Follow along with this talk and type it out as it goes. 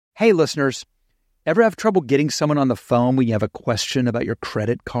Hey, listeners, ever have trouble getting someone on the phone when you have a question about your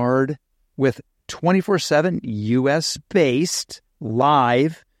credit card? With 24/7 U.S.-based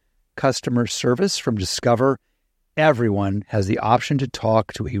live customer service from Discover, everyone has the option to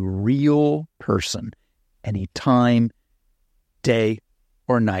talk to a real person anytime, day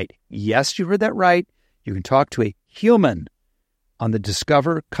or night. Yes, you heard that right. You can talk to a human on the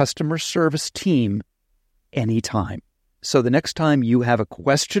Discover customer service team anytime. So the next time you have a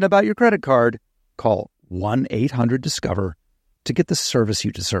question about your credit card, call 1-800-DISCOVER to get the service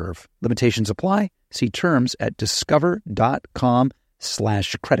you deserve. Limitations apply. See terms at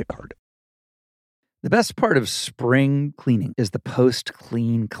discover.com/credit card. The best part of spring cleaning is the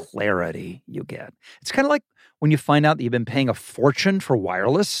post-clean clarity you get. It's kind of like when you find out that you've been paying a fortune for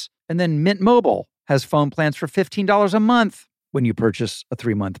wireless, and then Mint Mobile has phone plans for $15 a month when you purchase a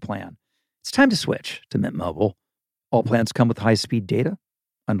 3-month plan. It's time to switch to Mint Mobile. All plans come with high-speed data,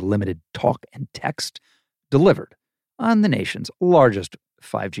 unlimited talk and text, delivered on the nation's largest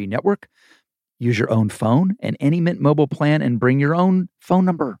 5G network. Use your own phone and any Mint Mobile plan and bring your own phone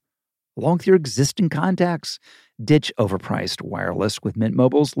number along with your existing contacts. Ditch overpriced wireless with Mint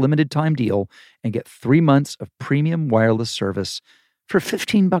Mobile's limited time deal and get 3 months of premium wireless service for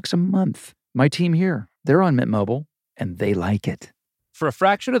 $15 a month. My team here, they're on Mint Mobile and they like it. For a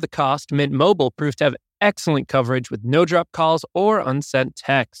fraction of the cost, Mint Mobile proves to have excellent coverage with no-drop calls or unsent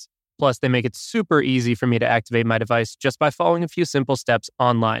texts. Plus, they make it super easy for me to activate my device just by following a few simple steps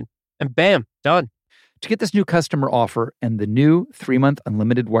online. And bam, done. To get this new customer offer and the new 3-month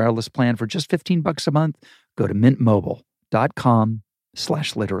unlimited wireless plan for just $15 a month, go to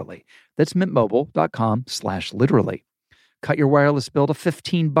mintmobile.com/literally. That's mintmobile.com/literally. Cut your wireless bill to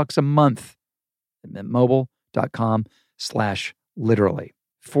 $15 a month at mintmobile.com/literally.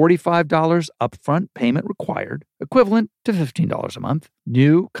 $45 upfront payment required, equivalent to $15 a month.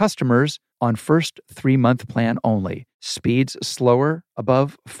 New customers on first 3-month plan only. Speeds slower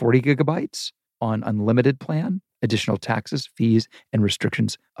above 40 gigabytes on unlimited plan. Additional taxes, fees, and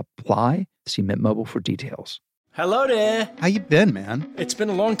restrictions apply. See Mint Mobile for details. Hello there. How you been, man? It's been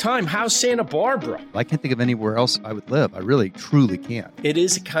a long time. How's Santa Barbara? I can't think of anywhere else I would live. I really, truly can't. It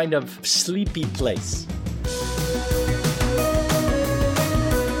is a kind of sleepy place.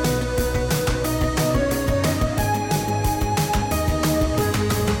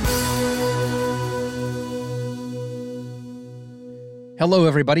 Hello,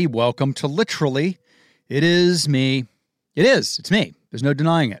 everybody. Welcome to Literally. It is me. It's me. There's no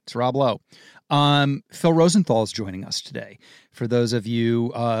denying it. It's Rob Lowe. Phil Rosenthal is joining us today. For those of you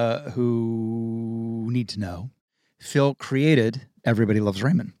who need to know, Phil created Everybody Loves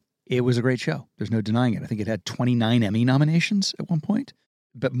Raymond. It was a great show. There's no denying it. I think it had 29 Emmy nominations at one point.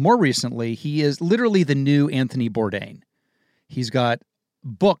 But more recently, he is literally the new Anthony Bourdain. He's got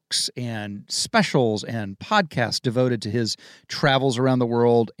books and specials and podcasts devoted to his travels around the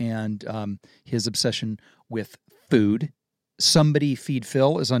world and his obsession with food. Somebody Feed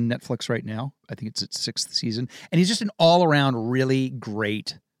Phil is on Netflix right now. I think it's its 6th season. And he's just an all-around really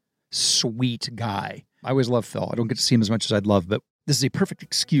great, sweet guy. I always love Phil. I don't get to see him as much as I'd love, but this is a perfect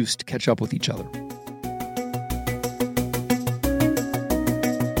excuse to catch up with each other.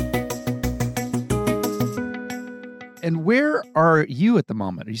 And where are you at the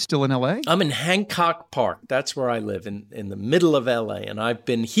moment? Are you still in L.A.? I'm in Hancock Park. That's where I live, in the middle of L.A., and I've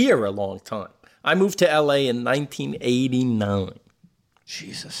been here a long time. I moved to L.A. in 1989.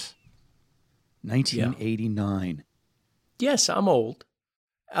 Jesus. 1989. Yeah. Yes, I'm old.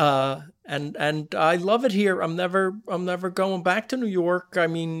 And I love it here. I'm never going back to New York. I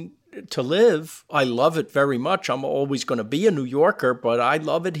mean, to live, I love it very much. I'm always going to be a New Yorker, but I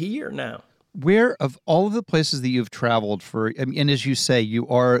love it here now. Where, of all of the places that you've traveled for, and as you say, you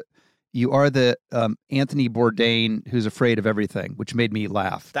are the Anthony Bourdain who's afraid of everything, which made me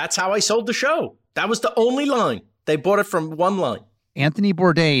laugh. That's how I sold the show. That was the only line. They bought it from one line. Anthony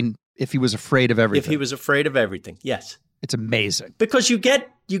Bourdain, if he was afraid of everything. If he was afraid of everything, yes. It's amazing. Because you get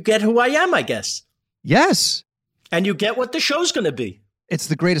who I am, I guess. Yes. And you get what the show's going to be. It's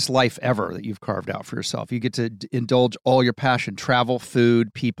the greatest life ever that you've carved out for yourself. You get to indulge all your passion, travel,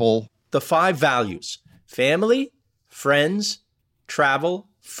 food, people. The 5 values: family, friends, travel,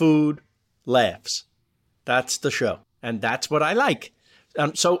 food, laughs. That's the show. And that's what I like.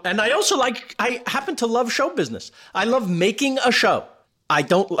 And I happen to love show business. I love making a show. I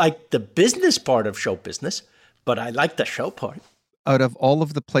don't like the business part of show business, but I like the show part. Out of all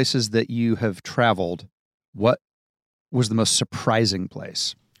of the places that you have traveled, what was the most surprising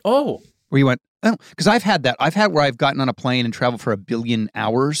place? Oh. Where you went, oh, because I've had that. I've had where I've gotten on a plane and traveled for 1 billion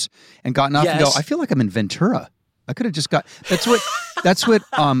hours and gotten off and go, I feel like I'm in Ventura. I could have just got. That's what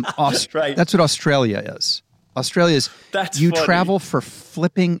Right. That's what Australia is. Australia is. That's you funny. travel for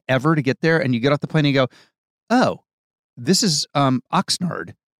flipping ever to get there, and you get off the plane and you go, oh, this is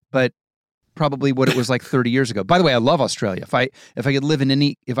Oxnard, but probably what it was like 30 years ago. By the way, I love Australia. If I had to live in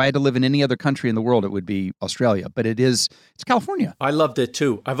any other country in the world, it would be Australia. But it's California. I loved it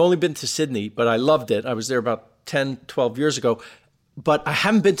too. I've only been to Sydney, but I loved it. I was there about 10, 12 years ago. But I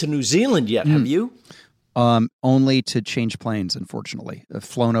haven't been to New Zealand yet. Have you? Only to change planes, unfortunately. I've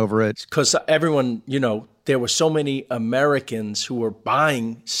flown over it. Because everyone, there were so many Americans who were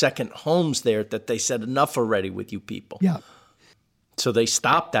buying second homes there that they said enough already with you people. Yeah. So they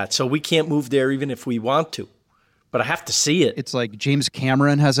stopped that. So we can't move there even if we want to. But I have to see it. It's like James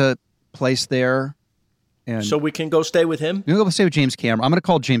Cameron has a place there. And So we can go stay with him? you're going to stay with James Cameron. I'm going to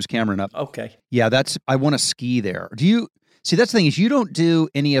call James Cameron up. Okay. Yeah, I want to ski there. Do you see? That's the thing is you don't do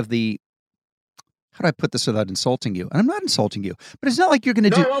any of the. How do I put this without insulting you? And I'm not insulting you, but it's not like you're going to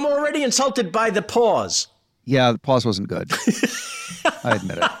do. No, I'm already insulted by the pause. Yeah, the pause wasn't good. I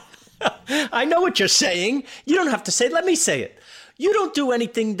admit it. I know what you're saying. You don't have to say it. Let me say it. You don't do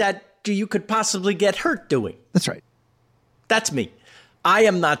anything that you could possibly get hurt doing. That's right. That's me. I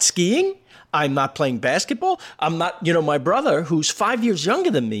am not skiing. I'm not playing basketball. I'm not, my brother, who's 5 years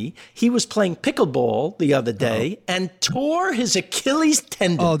younger than me, he was playing pickleball the other day and tore his Achilles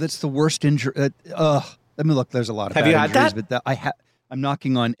tendon. Oh, that's the worst injury. I mean, look, there's a lot of Have bad you had injuries, that? but I'm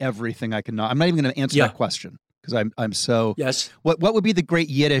knocking on everything I can knock. I'm not even going to answer that question because I'm so. Yes. What would be the great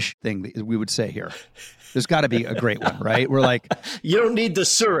Yiddish thing that we would say here? There's got to be a great one, right? We're like, You don't need the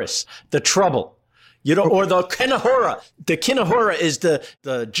surus, the trouble. You don't, or the kinahora. The kinahora is the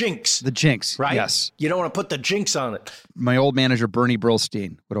jinx. the jinx, Right? Yes. You don't want to put the jinx on it. My old manager Bernie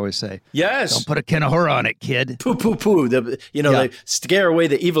Brillstein would always say, Yes. "Don't put a kinahora on it, kid." Poo, poo, poo. They scare away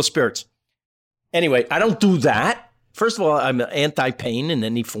the evil spirits. Anyway, I don't do that. First of all, I'm anti-pain in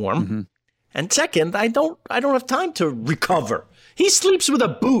any form. Mm-hmm. And second, I don't have time to recover. He sleeps with a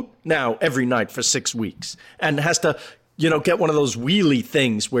boot now every night for 6 weeks and has to, get one of those wheelie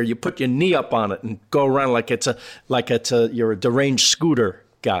things where you put your knee up on it and go around like you're a deranged scooter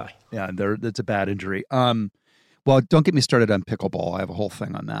guy. Yeah, that's a bad injury. Well, don't get me started on pickleball. I have a whole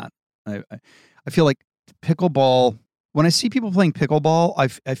thing on that. I feel like pickleball. When I see people playing pickleball,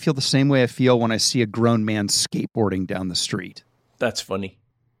 I feel the same way I feel when I see a grown man skateboarding down the street. That's funny.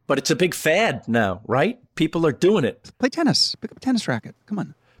 But it's a big fad now, right? People are doing it. Play tennis. Pick up a tennis racket. Come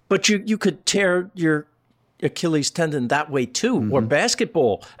on. But you could tear your Achilles tendon that way too, or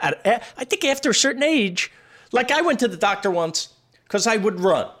basketball. I think after a certain age, like I went to the doctor once because I would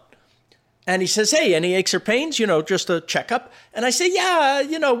run. And he says, hey, any aches or pains, just a checkup. And I say, yeah,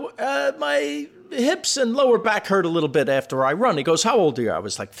 my hips and lower back hurt a little bit after I run. He goes, how old are you? I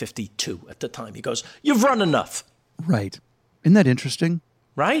was like 52 at the time. He goes, you've run enough. Right. Isn't that interesting?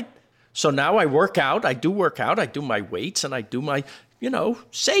 Right? So now I work out. I do my weights and I do my,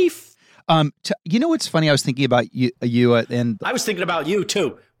 safe. What's funny? I was thinking about you and I was thinking about you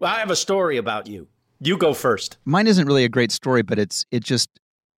too. Well, I have a story about you. You go first. Mine isn't really a great story, but it's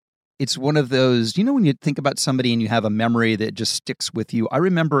one of those, when you think about somebody and you have a memory that just sticks with you. I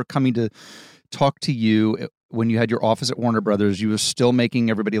remember coming to talk to you when you had your office at Warner Brothers. You were still making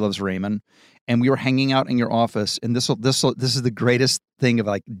Everybody Loves Raymond, and we were hanging out in your office. And this is the greatest thing of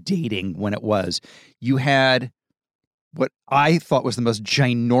like dating when it was. You had what I thought was the most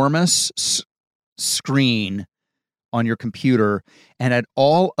ginormous screen on your computer, and had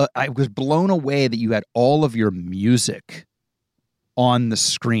I was blown away that you had all of your music on the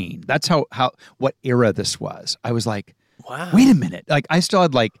screen. That's what era this was. I was like, wow, wait a minute. Like I still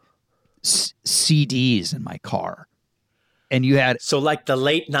had like CDs in my car, and you had so like the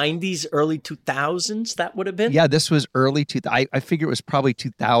late 90s, early 2000s. That would have been. Yeah, this was early 2000. I figure it was probably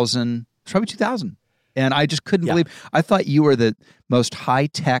 2000. It's probably 2000. And I just couldn't believe. I thought you were the most high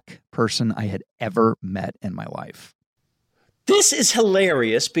tech person I had ever met in my life. This is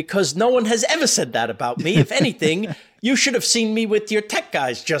hilarious because no one has ever said that about me. If anything, you should have seen me with your tech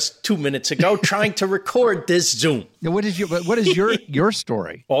guys just 2 minutes ago trying to record this Zoom. Now, what is your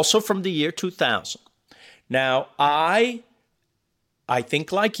story? Also from the year 2000. Now, I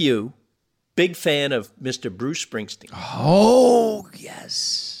think like you, big fan of Mr. Bruce Springsteen. Oh,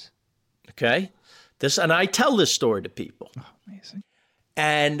 yes. Okay? And I tell this story to people. Oh, amazing.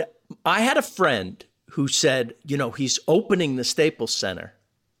 And I had a friend who said, he's opening the Staples Center.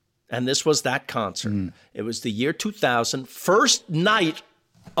 And this was that concert. It was the year 2000. First night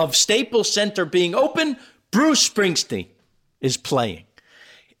of Staples Center being open, Bruce Springsteen is playing.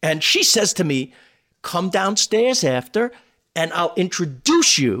 And she says to me, come downstairs after, and I'll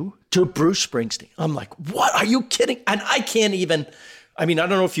introduce you to Bruce Springsteen. I'm like, what? Are you kidding? And I can't even, I don't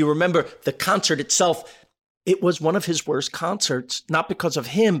know if you remember the concert itself. It was one of his worst concerts, not because of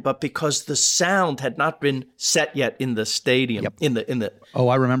him, but because the sound had not been set yet in the stadium, in the Oh,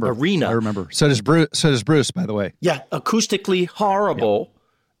 I remember. Arena. I remember. So does Bruce, by the way. Yeah, acoustically horrible. Yep.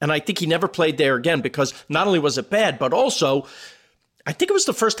 And I think he never played there again because not only was it bad, but also I think it was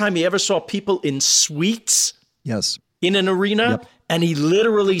the first time he ever saw people in suites. Yes. In an arena. Yep. And he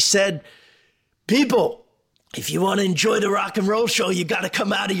literally said, people, if you want to enjoy the rock and roll show, you got to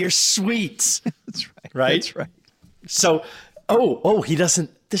come out of your suites. That's right. Right? That's right. So, he doesn't,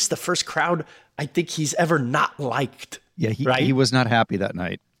 this is the first crowd I think he's ever not liked. Yeah, he was not happy that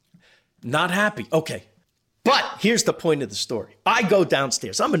night. Not happy. Okay. But here's the point of the story. I go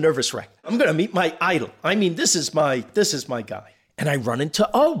downstairs. I'm a nervous wreck. I'm going to meet my idol. This is my guy. And I run into,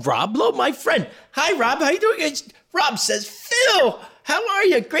 Rob Lowe, my friend. Hi, Rob. How you doing? Rob says, Phil, how are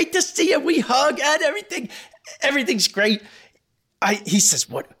you? Great to see you. We hug and everything. Everything's great. He says,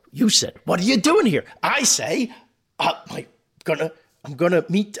 what? You said, what are you doing here? I say, I'm gonna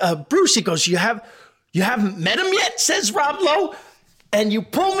meet Bruce. He goes, you haven't met him yet? Says Rob Lowe. And you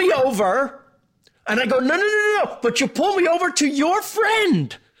pull me over. And I go, no. But you pull me over to your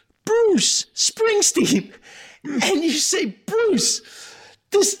friend, Bruce Springsteen. And you say, Bruce,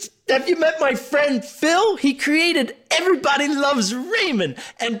 have you met my friend Phil? He created Everybody Loves Raymond.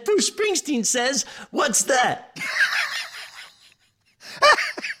 And Bruce Springsteen says, what's that?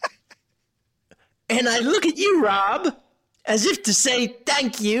 And I look at you, Rob, as if to say,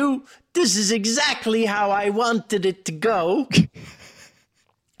 thank you. This is exactly how I wanted it to go.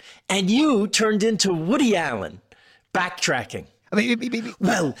 And you turned into Woody Allen, backtracking.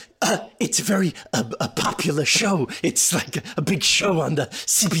 Well, it's a very popular show. It's like a big show on the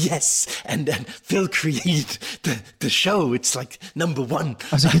CBS, and Phil created the show. It's like number one.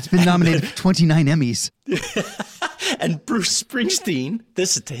 I was like, it's been nominated for 29 Emmys. And Bruce Springsteen,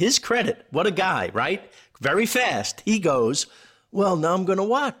 this is to his credit, what a guy, right? Very fast. He goes, well, now I'm going to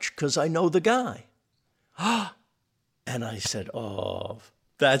watch because I know the guy. And I said,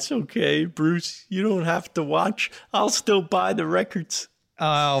 that's okay, Bruce. You don't have to watch. I'll still buy the records.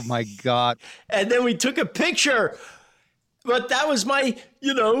 Oh, my God. And then we took a picture. But that was my,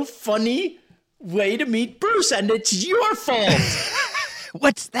 funny way to meet Bruce. And it's your fault.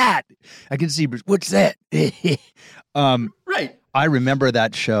 What's that? I can see Bruce. What's that? Right. I remember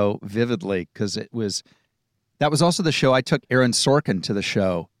that show vividly because that was also the show I took Aaron Sorkin to the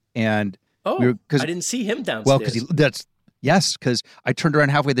show. And I didn't see him downstairs. Well, because I turned around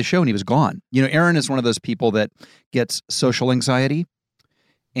halfway the show and he was gone. Aaron is one of those people that gets social anxiety.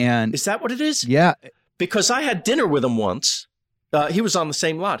 And is that what it is? Yeah. Because I had dinner with him once. He was on the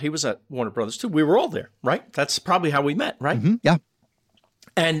same lot. He was at Warner Brothers too. We were all there, right? That's probably how we met, right? Mm-hmm. Yeah.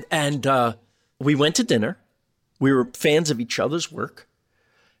 And we went to dinner. We were fans of each other's work.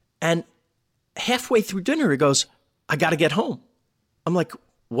 And halfway through dinner, he goes, I got to get home. I'm like,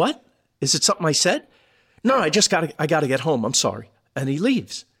 what? Is it something I said? No, I got to get home. I'm sorry. And he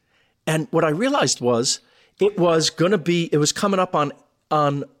leaves. And what I realized was it was coming up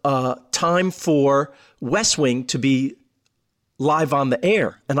on time for West Wing to be live on the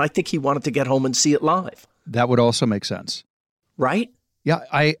air. And I think he wanted to get home and see it live. That would also make sense. Right? Yeah.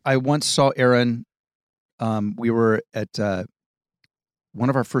 I once saw Aaron. We were at one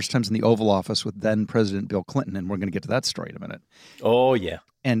of our first times in the Oval Office with then President Bill Clinton. And we're going to get to that story in a minute. Oh, yeah.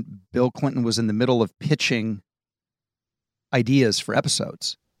 And Bill Clinton was in the middle of pitching ideas for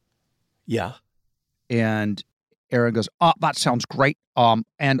episodes. Yeah. And Aaron goes, that sounds great.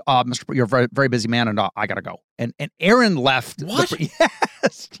 Mr. You're a very, very busy man, and I got to go. And Aaron left. What?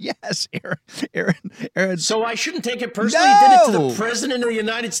 Yes, Aaron. So I shouldn't take it personally? No. He did it to the President of the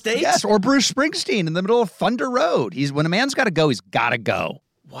United States? Yes, or Bruce Springsteen in the middle of Thunder Road. When a man's got to go, he's got to go.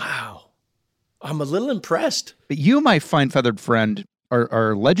 Wow. I'm a little impressed. But you, my fine-feathered friend,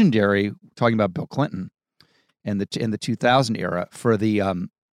 are legendary, talking about Bill Clinton and in the 2000 era for the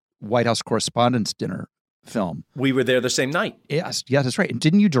White House Correspondents' Dinner film. We were there the same night. Yes, that's right. And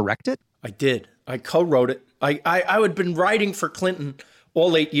didn't you direct it? I did. I co-wrote it. I had been writing for Clinton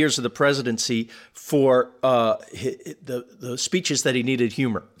all 8 years of the presidency for the speeches that he needed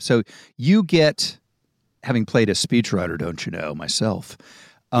humor. So you get, having played a speechwriter, don't you know, myself,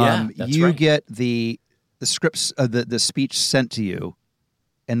 that's you right. get the scripts, the speech sent to you,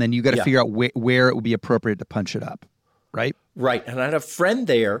 and then you got to figure out where it would be appropriate to punch it up, right? Right. And I had a friend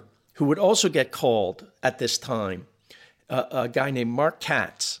there who would also get called at this time, a guy named Mark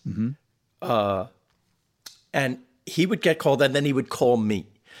Katz. Mm-hmm. And he would get called, and then he would call me.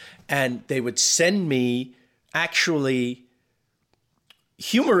 And they would send me, actually,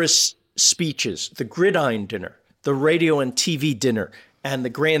 humorous speeches, the gridiron dinner, the radio and TV dinner, and the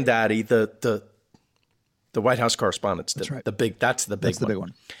granddaddy, the White House Correspondents' Dinner. Right. That's the big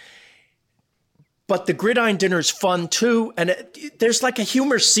one. But the gridiron dinner is fun too, and there's like a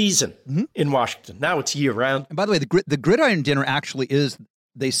humor season in Washington. Now it's year round. And by the way, the gridiron dinner actually is.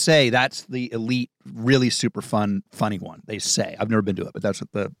 They say that's the elite, really super fun, funny one. They say. I've never been to it, but that's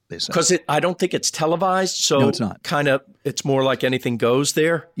what they say. Because I don't think it's televised, so no, it's not. It's more like anything goes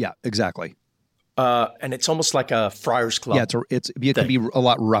there. Yeah, exactly. And it's almost like a Friars Club. Yeah, it can be a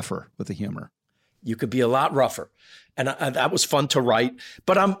lot rougher with the humor. You could be a lot rougher, and that was fun to write.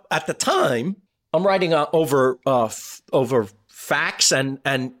 But at the time I'm writing over fax and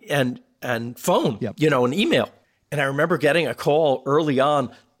phone, and email. And I remember getting a call early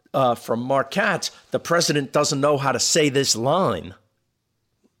on from Mark Katz. The president doesn't know how to say this line.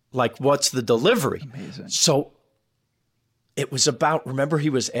 Like, what's the delivery? Amazing. So it was about, remember he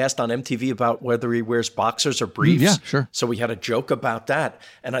was asked on MTV about whether he wears boxers or briefs? Yeah, sure. So we had a joke about that.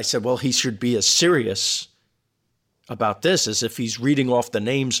 And I said, well, he should be as serious about this as if he's reading off the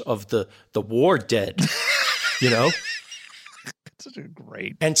names of the war dead, Such a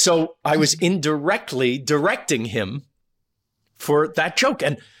great. And so I was indirectly directing him for that joke.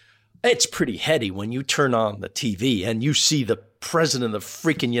 And it's pretty heady when you turn on the TV and you see the president of the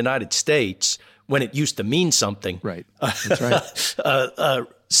freaking United States, when it used to mean something. Right. That's right.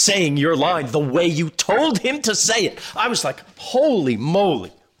 Saying your line the way you told him to say it. I was like, holy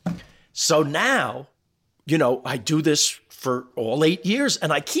moly. So now, I do this for all 8 years,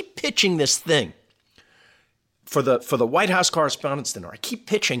 and I keep pitching this thing. For the White House Correspondents' Dinner, I keep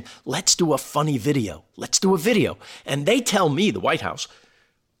pitching, let's do a funny video. Let's do a video. And they tell me, the White House,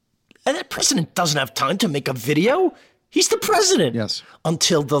 and the president doesn't have time to make a video. He's the president. Yes.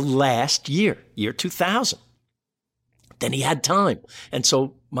 Until the last year 2000. Then he had time. And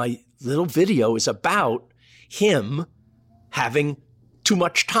so my little video is about him having too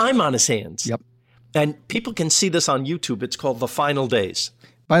much time on his hands. Yep. And people can see this on YouTube. It's called The Final Days.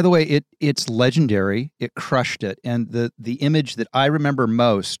 By the way, it's legendary. It crushed it. And the image that I remember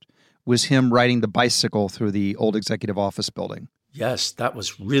most was him riding the bicycle through the old executive office building. Yes, that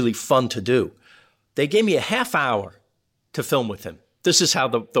was really fun to do. They gave me a half hour to film with him. This is how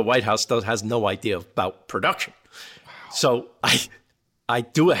the White House has no idea about production. Wow. So I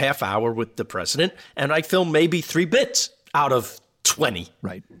do a half hour with the president, and I film maybe 3 bits out of 20.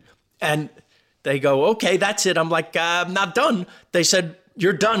 Right. And they go, okay, that's it. I'm like, I'm not done. They said,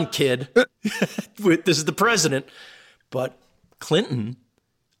 you're done, kid. This is the president. But Clinton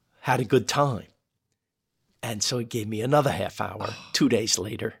had a good time. And so he gave me another half hour 2 days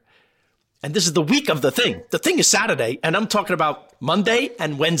later. And this is the week of the thing. The thing is Saturday, and I'm talking about Monday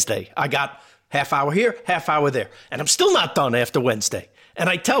and Wednesday. I got half hour here, half hour there. And I'm still not done after Wednesday. And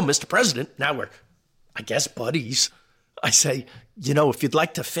I tell Mr. President, now we're, I guess, buddies. I say, if you'd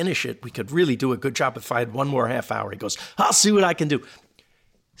like to finish it, we could really do a good job if I had one more half hour. He goes, I'll see what I can do.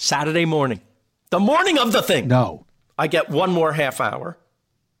 Saturday morning, the morning of the thing. No. I get one more half hour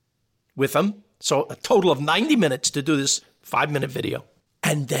with him. So a total of 90 minutes to do this 5-minute video.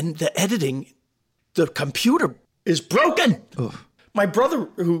 And then the editing, the computer is broken. Ugh. My brother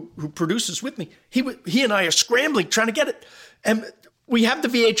who produces with me, he and I are scrambling, trying to get it. And we have the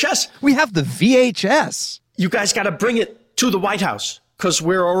VHS. We have the VHS. You guys got to bring it to the White House because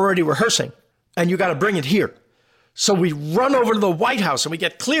we're already rehearsing. And you got to bring it here. So we run over to the White House and we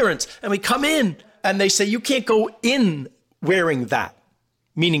get clearance and we come in and they say, you can't go in wearing that,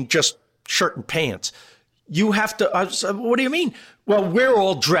 meaning just shirt and pants. You have to, I said, what do you mean? Well, we're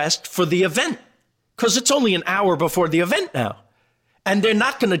all dressed for the event because it's only an hour before the event now. And they're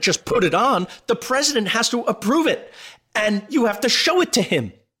not going to just put it on. The president has to approve it and you have to show it to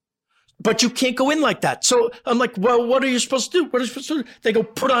him. But you can't go in like that. So I'm like, well, what are you supposed to do? What are you supposed to do? They go,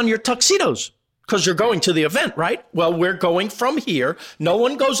 put on your tuxedos. Because you're going to the event, right? Well, we're going from here. No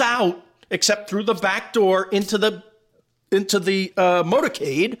one goes out except through the back door into the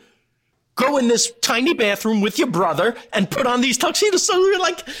motorcade. Go in this tiny bathroom with your brother and put on these tuxedos. So we're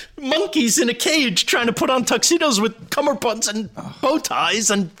like monkeys in a cage trying to put on tuxedos with cummerbunds and bow ties.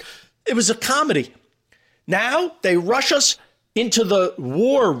 And it was a comedy. Now they rush us into the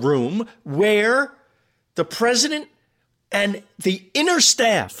war room where the president and the inner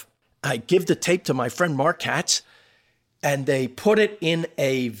staff, I give the tape to my friend Mark Katz, and they put it in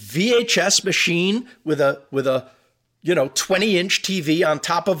a VHS machine with a 20-inch TV on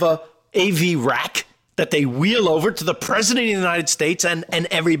top of a AV rack that they wheel over to the president of the United States and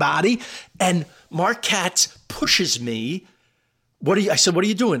everybody. And Mark Katz pushes me. I said, what are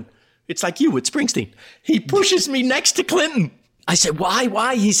you doing? It's like you with Springsteen. He pushes me next to Clinton. I said,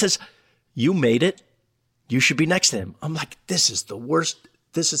 why? He says, you made it. You should be next to him. I'm like, this is the worst.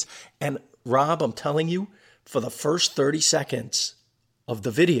 And Rob, I'm telling you, for the first 30 seconds of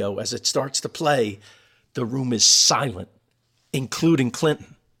the video, as it starts to play, the room is silent, including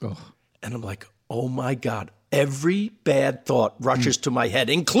Clinton. Oh. And I'm like, oh my God, every bad thought rushes to my head,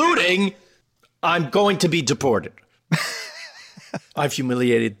 including I'm going to be deported. I've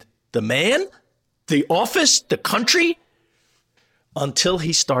humiliated the man, the office, the country, until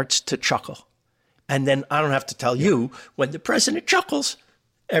he starts to chuckle. And then I don't have to tell you, when the president chuckles,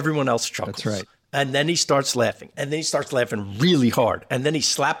 everyone else chuckles. That's right. And then he starts laughing. And then he starts laughing really hard. And then he's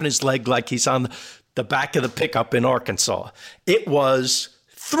slapping his leg like he's on the back of the pickup in Arkansas. It was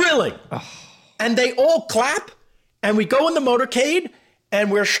thrilling. Oh. And they all clap. And we go in the motorcade.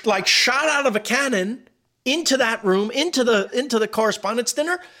 And we're like shot out of a cannon into that room, into the correspondence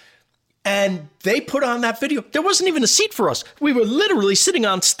dinner. And they put on that video. There wasn't even a seat for us. We were literally sitting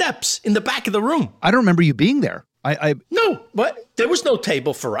on steps in the back of the room. I don't remember you being there. No, but there was no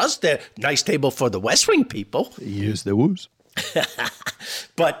table for us. There, nice table for the West Wing people. Yes, there was.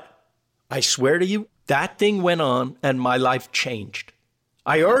 But I swear to you, that thing went on and my life changed.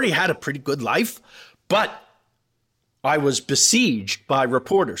 I already had a pretty good life, but I was besieged by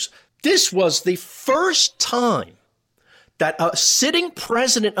reporters. This was the first time that a sitting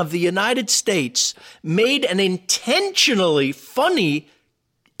president of the United States made an intentionally funny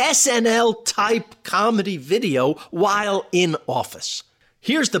SNL-type comedy video while in office.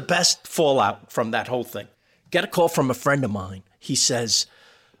 Here's the best fallout from that whole thing. Get a call from a friend of mine. He says,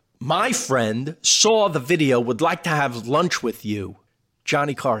 my friend saw the video, would like to have lunch with you,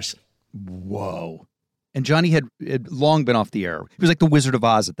 Johnny Carson. Whoa. And Johnny had long been off the air. He was like the Wizard of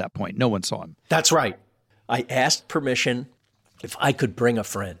Oz at that point. No one saw him. That's right. I asked permission if I could bring a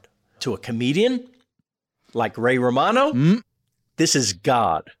friend to a comedian like Ray Romano. Mm. This is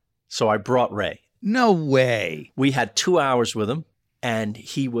God. So I brought Ray. No way. We had 2 hours with him, and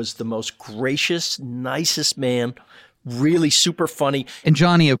he was the most gracious, nicest man, really super funny. And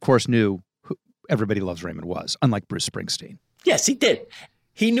Johnny, of course, knew who Everybody Loves Raymond was, unlike Bruce Springsteen. Yes, he did.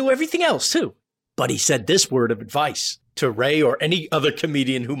 He knew everything else, too. But he said this word of advice to Ray or any other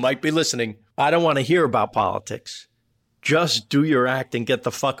comedian who might be listening. I don't want to hear about politics. Just do your act and get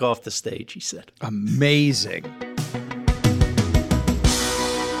the fuck off the stage, he said. Amazing.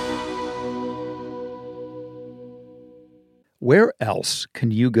 Where else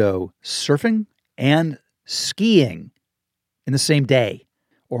can you go surfing and skiing in the same day?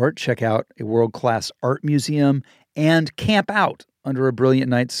 Or check out a world-class art museum and camp out under a brilliant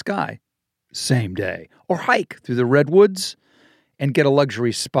night sky same day? Or hike through the redwoods and get a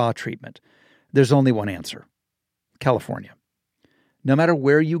luxury spa treatment? There's only one answer: California. No matter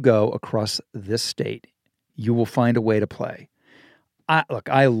where you go across this state, you will find a way to play.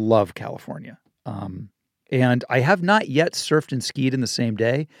 I love California. And I have not yet surfed and skied in the same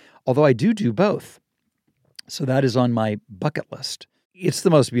day, although I do both. So that is on my bucket list. It's the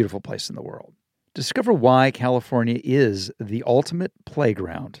most beautiful place in the world. Discover why California is the ultimate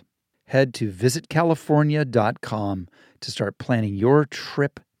playground. Head to visitcalifornia.com to start planning your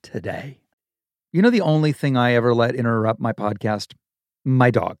trip today. You know the only thing I ever let interrupt my podcast? My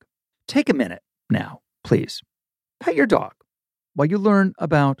dog. Take a minute now, please. Pet your dog while you learn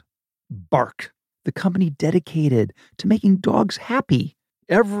about Bark, the company dedicated to making dogs happy.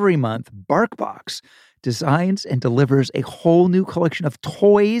 Every month, BarkBox designs and delivers a whole new collection of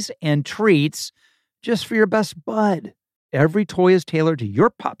toys and treats just for your best bud. Every toy is tailored to your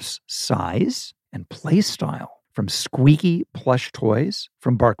pup's size and play style. From squeaky plush toys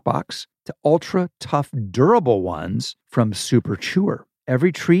from BarkBox to ultra-tough, durable ones from Super Chewer.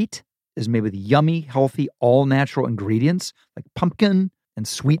 Every treat is made with yummy, healthy, all-natural ingredients like pumpkin and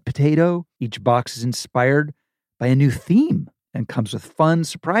sweet potato. Each box is inspired by a new theme and comes with fun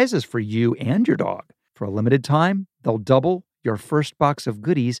surprises for you and your dog. For a limited time, they'll double your first box of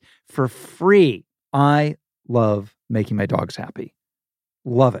goodies for free. I love making my dogs happy.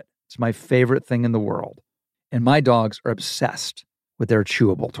 Love it. It's my favorite thing in the world. And my dogs are obsessed with their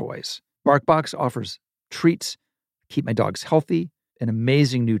chewable toys. BarkBox offers treats that keep my dogs healthy and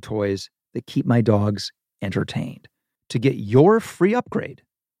amazing new toys that keep my dogs entertained. To get your free upgrade,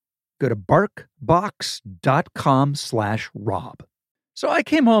 go to barkbox.com/Rob. So I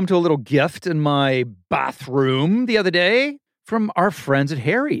came home to a little gift in my bathroom the other day from our friends at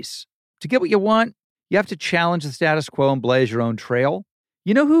Harry's. To get what you want, you have to challenge the status quo and blaze your own trail.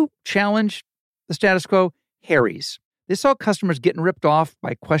 You know who challenged the status quo? Harry's. They saw customers getting ripped off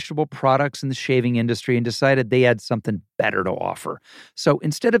by questionable products in the shaving industry and decided they had something better to offer. So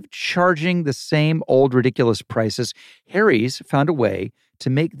instead of charging the same old ridiculous prices, Harry's found a way to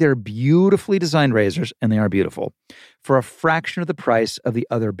make their beautifully designed razors, and they are beautiful, for a fraction of the price of the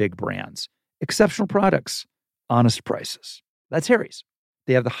other big brands. Exceptional products, honest prices. That's Harry's.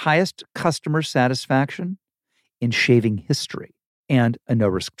 They have the highest customer satisfaction in shaving history and a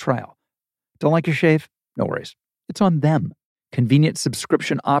no-risk trial. Don't like your shave? No worries. It's on them. Convenient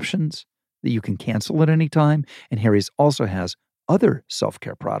subscription options that you can cancel at any time. And Harry's also has other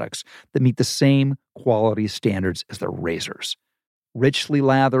self-care products that meet the same quality standards as their razors. Richly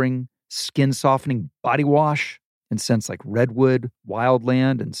lathering, skin-softening body wash in scents like redwood,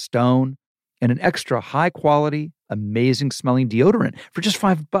 wildland, and stone, and an extra high-quality, amazing-smelling deodorant for just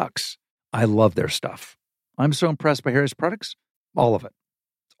 $5. I love their stuff. I'm so impressed by Harry's products. All of it.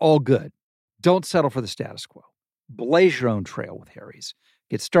 It's all good. Don't settle for the status quo. Blaze your own trail with Harry's.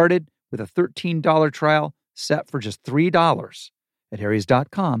 Get started with a $13 trial set for just $3 at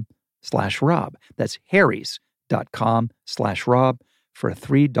harrys.com/Rob. That's harrys.com/Rob for a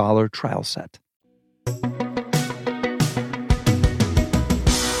 $3 trial set.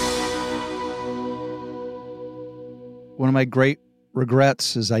 One of my great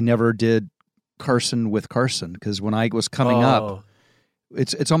regrets is I never did Carson with Carson, because when I was coming up,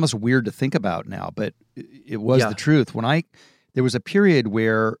 it's almost weird to think about now, but it was the truth. There was a period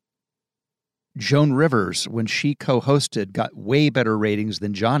where Joan Rivers, when she co-hosted, got way better ratings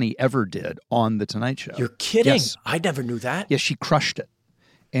than Johnny ever did on The Tonight Show. You're kidding? Yes. I never knew that. Yeah, she crushed it.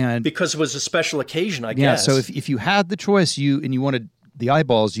 And because it was a special occasion, I guess. Yeah, so if you had the choice, you wanted the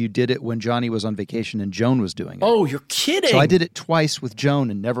eyeballs, you did it when Johnny was on vacation and Joan was doing it. Oh, you're kidding. So I did it twice with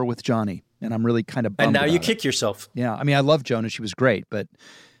Joan and never with Johnny. And I'm really kind of bummed And now you about kick yourself. Yeah. I mean, I love Joan and she was great, but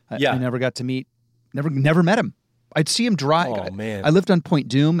I never got to meet, never met him. I'd see him drive. Oh, man. I lived on Point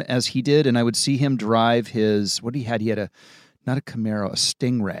Doom as he did, and I would see him drive his, what he had? He had not a Camaro, a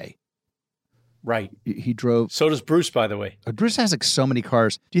Stingray. Right. He drove. So does Bruce, by the way. Bruce has like so many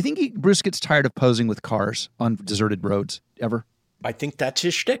cars. Do you think Bruce gets tired of posing with cars on deserted roads ever? I think that's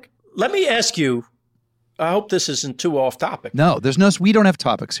his shtick. Let me ask you, I hope this isn't too off topic. No, we don't have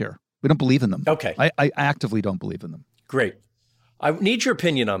topics here. We don't believe in them. Okay. I actively don't believe in them. Great. I need your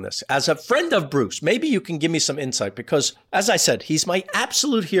opinion on this. As a friend of Bruce, maybe you can give me some insight because, as I said, he's my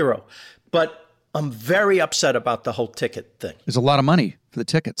absolute hero. But I'm very upset about the whole ticket thing. There's a lot of money for the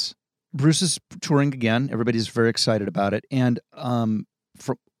tickets. Bruce is touring again. Everybody's very excited about it. And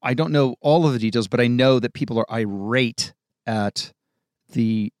I don't know all of the details, but I know that people are irate at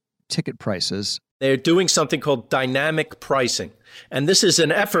the ticket prices. They're doing something called dynamic pricing. And this is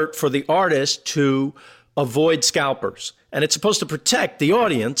an effort for the artist to avoid scalpers. And it's supposed to protect the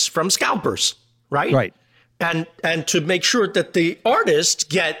audience from scalpers, right? Right. And to make sure that the artists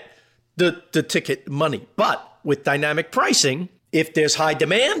get the ticket money. But with dynamic pricing, if there's high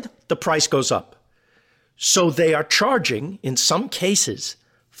demand, the price goes up. So they are charging, in some cases,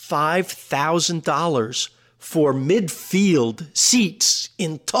 $5,000 for midfield seats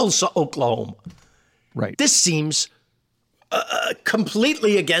in Tulsa, Oklahoma. Right. This seems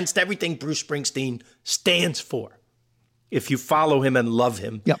completely against everything Bruce Springsteen stands for. If you follow him and love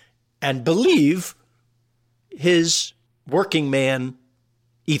him and believe his working man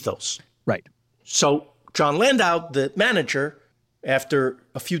ethos. Right. So John Landau, the manager, after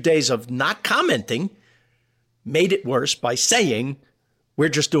a few days of not commenting, made it worse by saying, we're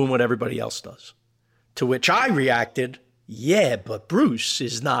just doing what everybody else does. To which I reacted, yeah, but Bruce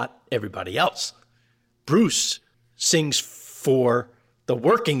is not everybody else. Bruce sings for the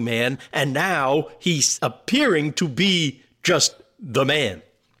working man, and now he's appearing to be just the man.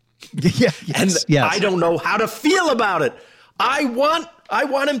 Yes. I don't know how to feel about it. I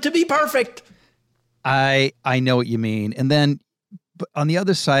want him to be perfect. I know what you mean. And then but on the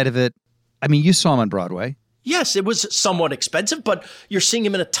other side of it, I mean, you saw him on Broadway. Yes, it was somewhat expensive, but you're seeing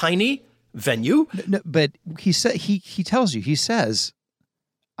him in a tiny venue. No, but he says,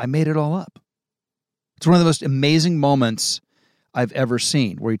 I made it all up. It's one of the most amazing moments I've ever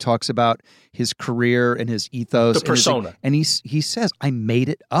seen, where he talks about his career and his ethos. The persona. And he says, I made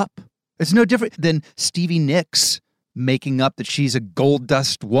it up. It's no different than Stevie Nicks making up that she's a gold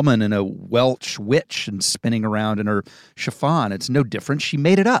dust woman and a Welsh witch and spinning around in her chiffon. It's no different. She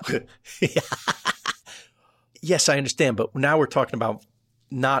made it up. Yes, I understand. But now we're talking about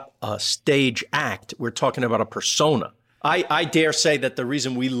not a stage act. We're talking about a persona. I dare say that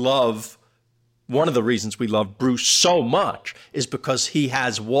one of the reasons we love Bruce so much is because he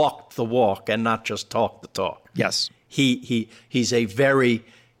has walked the walk and not just talked the talk. Yes. He's a very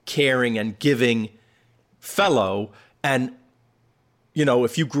caring and giving fellow, And, you know,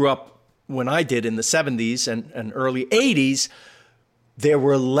 if you grew up when I did in the 70s and early 80s, there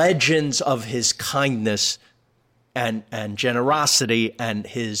were legends of his kindness and generosity and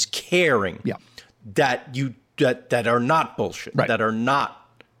his caring that are not bullshit, Right. that are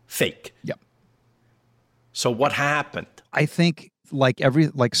not fake. Yeah. So what happened? I think like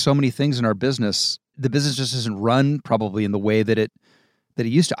so many things in our business, the business just isn't run probably in the way that it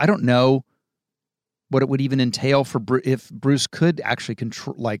used to. I don't know what it would even entail for if Bruce could actually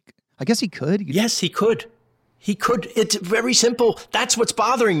control. Like, I guess he could. Yes, he could. He could. It's very simple. That's what's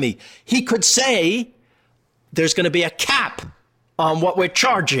bothering me. He could say there's going to be a cap on what we're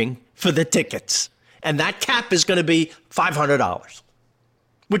charging for the tickets, and that cap is going to be $500,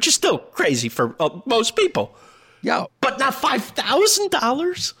 which is still crazy for most people. Yeah. But not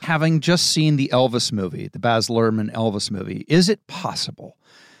 $5,000? Having just seen the Elvis movie, the Baz Luhrmann Elvis movie, is it possible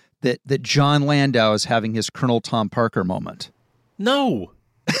that John Landau is having his Colonel Tom Parker moment? No.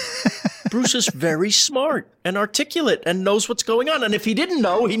 Bruce is very smart and articulate and knows what's going on. And if he didn't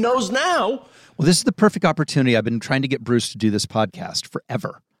know, he knows now. Well, this is the perfect opportunity. I've been trying to get Bruce to do this podcast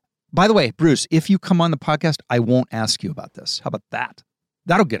forever. By the way, Bruce, if you come on the podcast, I won't ask you about this. How about that?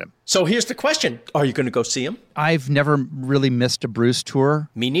 That'll get him. So here's the question. Are you going to go see him? I've never really missed a Bruce tour.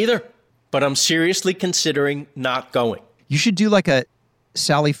 Me neither. But I'm seriously considering not going. You should do like a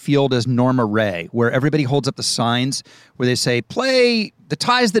Sally Field as Norma Ray, where everybody holds up the signs where they say, play The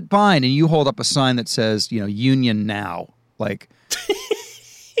Ties That Bind, and you hold up a sign that says, you know, Union Now. Like,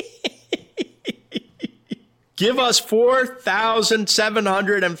 give us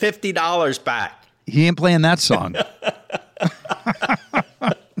 $4,750 back. He ain't playing that song.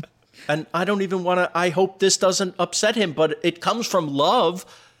 And I don't even want to, I hope this doesn't upset him, but it comes from love.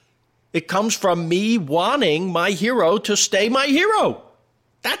 It comes from me wanting my hero to stay my hero.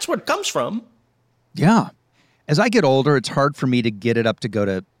 That's what it comes from. Yeah. As I get older, it's hard for me to get it up to go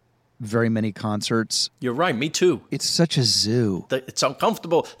to very many concerts. You're right. Me too. It's such a zoo. It's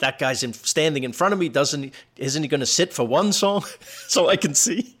uncomfortable. That guy's standing in front of me. Isn't he going to sit for one song so I can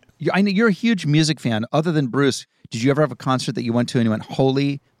see? I know you're a huge music fan. Other than Bruce, did you ever have a concert that you went to and you went,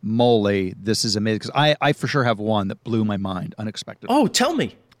 holy moly, this is amazing? Because I for sure have one that blew my mind unexpectedly. Oh, tell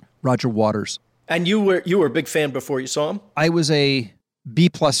me. Roger Waters. And you were a big fan before you saw him? I was a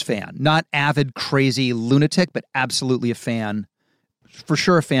B-plus fan. Not avid, crazy lunatic, but absolutely a fan. For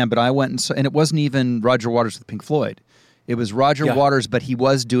sure a fan, but I went and saw, and it wasn't even Roger Waters with Pink Floyd. It was Roger Waters, but he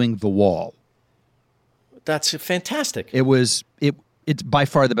was doing The Wall. That's fantastic. It's by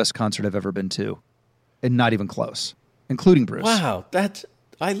far the best concert I've ever been to, and not even close, including Bruce. Wow,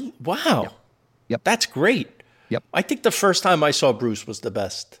 wow. Yep. That's great. Yep. I think the first time I saw Bruce was the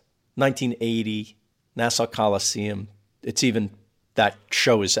best. 1980, Nassau Coliseum. It's even, that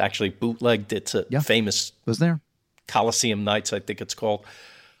show is actually bootlegged. It's a famous was there Coliseum Nights, I think it's called.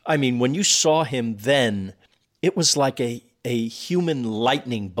 I mean, when you saw him then, it was like a human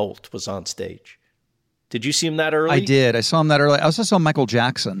lightning bolt was on stage. Did you see him that early? I did. I saw him that early. I also saw Michael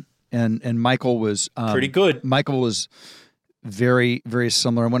Jackson, and Michael was pretty good. Michael was very, very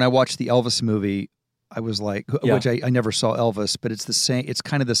similar. And when I watched the Elvis movie, I was like, which I never saw Elvis, but it's the same. It's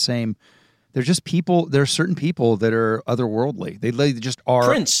kind of the same. They're just people. There are certain people that are otherworldly. They just are.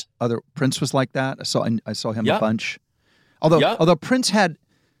 Prince. Prince was like that. I saw him a bunch. Although Prince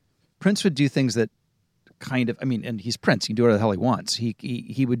would do things that kind of, I mean, and he's Prince. He can do whatever the hell he wants.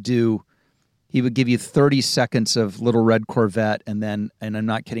 He would give you 30 seconds of Little Red Corvette and I'm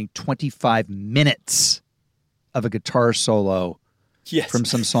not kidding, 25 minutes of a guitar solo from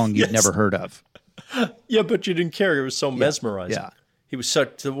some song you'd never heard of. Yeah, but you didn't care. It was so mesmerizing. Yeah. He was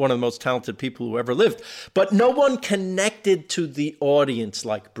such one of the most talented people who ever lived. But no one connected to the audience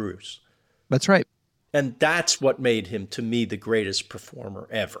like Bruce. That's right. And that's what made him, to me, the greatest performer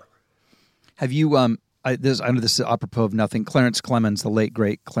ever. Have you, I know this is apropos of nothing, Clarence Clemens, the late,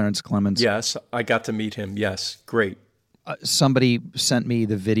 great Clarence Clemens. Yes, I got to meet him. Yes, great. Somebody sent me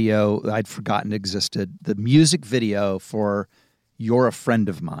the video that I'd forgotten existed, the music video for You're a Friend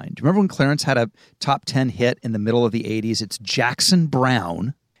of Mine. Do you remember when Clarence had a top 10 hit in the middle of the 80s? It's Jackson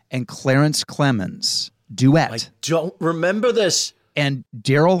Browne and Clarence Clemens duet. I don't remember this. And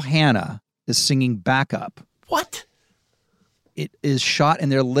Daryl Hannah is singing backup. What? It is shot in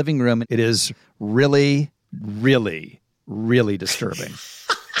their living room. It is really, really, really disturbing.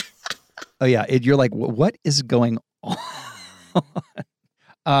 Oh yeah, you're like, what is going on?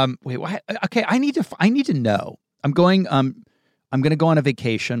 Wait, what? Okay, I need to know. I'm going to go on a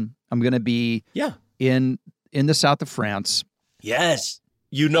vacation. I'm going to be in the south of France. Yes,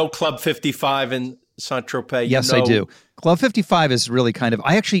 you know Club 55 in Saint-Tropez. Yes, I do. Club 55 is really kind of.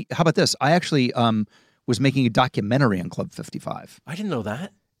 How about this? I actually was was making a documentary on Club 55. I didn't know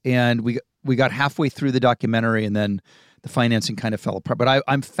that. And we got halfway through the documentary, and then the financing kind of fell apart. But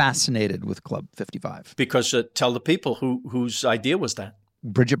I'm fascinated with Club 55. Because tell the people whose idea was that.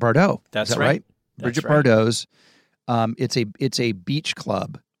 Brigitte Bardot. That's Is that right. Brigitte Bardot's. It's a beach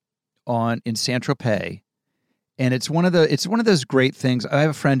club in Saint-Tropez. And it's one of those great things. I have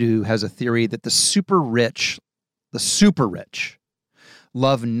a friend who has a theory that the super rich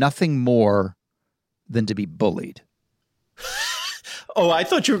love nothing more than to be bullied. Oh, I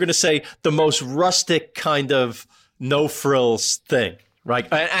thought you were going to say the most rustic kind of no frills thing, right?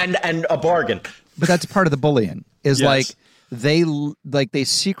 And a bargain. But that's part of the bullying. Is Yes. they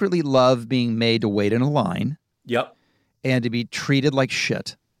secretly love being made to wait in a line. Yep. And to be treated like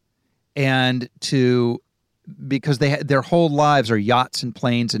shit, and because their whole lives are yachts and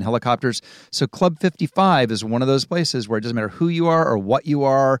planes and helicopters. So Club 55 is one of those places where it doesn't matter who you are or what you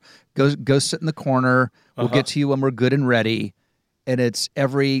are. Go sit in the corner. We'll get to you when we're good and ready. And it's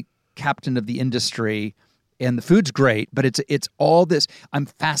every captain of the industry, and the food's great, but it's all this. I'm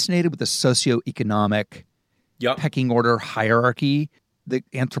fascinated with the socioeconomic pecking order hierarchy, the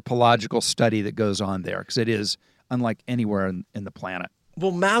anthropological study that goes on there, because it is unlike anywhere in the planet.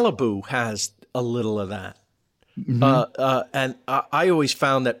 Well, Malibu has a little of that. Mm-hmm. And I always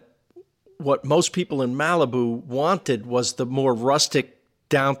found that what most people in Malibu wanted was the more rustic,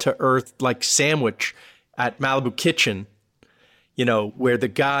 down-to-earth like sandwich at Malibu Kitchen, where the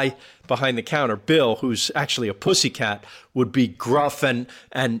guy behind the counter, Bill, who's actually a pussycat, would be gruff and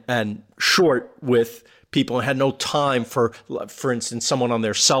short with people and had no time for instance, someone on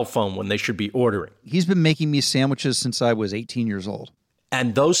their cell phone when they should be ordering. He's been making me sandwiches since I was 18 years old.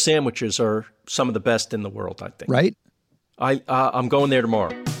 And those sandwiches are some of the best in the world, I think. Right? I'm going there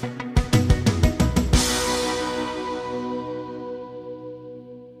tomorrow.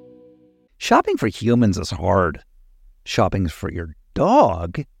 Shopping for humans is hard. Shopping for your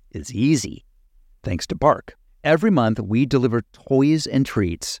dog is easy. Thanks to Bark. Every month, we deliver toys and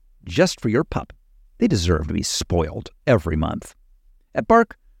treats just for your pup. They deserve to be spoiled every month. At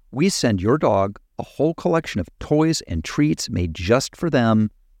Bark, we send your dog a whole collection of toys and treats made just for them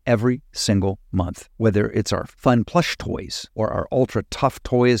every single month. Whether it's our fun plush toys or our ultra tough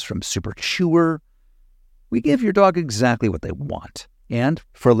toys from Super Chewer, we give your dog exactly what they want. And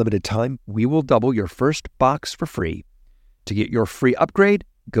for a limited time, we will double your first box for free. To get your free upgrade,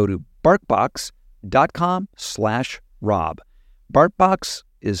 go to barkbox.com/Rob. BarkBox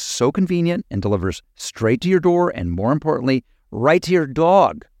is so convenient and delivers straight to your door and, more importantly, right to your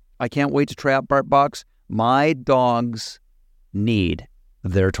dog. I can't wait to try out BarkBox. My dogs need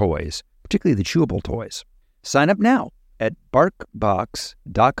their toys, particularly the chewable toys. Sign up now at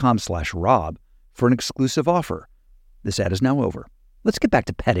barkbox.com/Rob for an exclusive offer. This ad is now over. Let's get back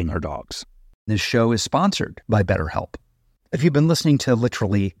to petting our dogs. This show is sponsored by BetterHelp. If you've been listening to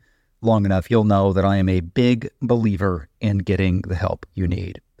Literally long enough, you'll know that I am a big believer in getting the help you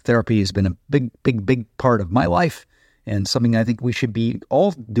need. Therapy has been a big part of my life, and something I think we should be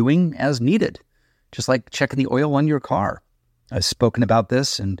all doing as needed, just like checking the oil on your car. I've spoken about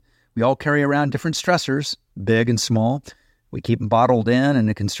this, and we all carry around different stressors, big and small. We keep them bottled in, and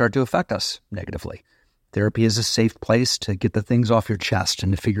it can start to affect us negatively. Therapy is a safe place to get the things off your chest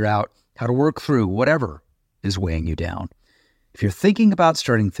and to figure out how to work through whatever is weighing you down. If you're thinking about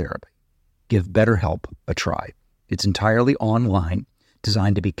starting therapy, give BetterHelp a try. It's entirely online,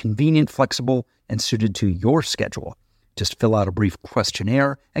 designed to be convenient, flexible, and suited to your schedule. Just fill out a brief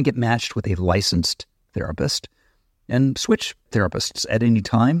questionnaire and get matched with a licensed therapist, and switch therapists at any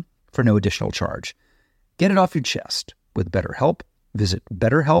time for no additional charge. Get it off your chest with BetterHelp. Visit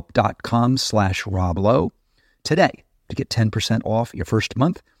betterhelp.com/RobLowe today to get 10% off your first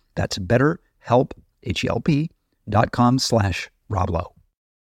month. That's BetterHelp, HELP.com/RobLowe.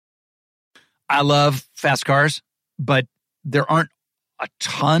 I love fast cars, but there aren't a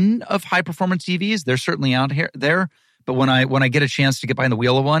ton of high performance EVs. They're certainly out there. But when I get a chance to get behind the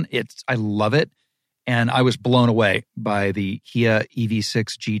wheel of one, I love it. And I was blown away by the Kia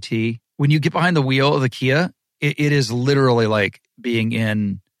EV6 GT. When you get behind the wheel of the Kia, it is literally like being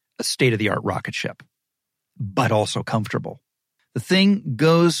in a state-of-the-art rocket ship, but also comfortable. The thing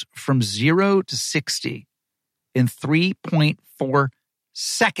goes from 0 to 60 in 3.4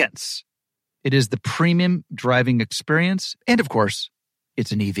 seconds. It is the premium driving experience. And of course,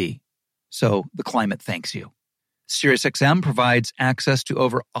 it's an EV. So the climate thanks you. SiriusXM provides access to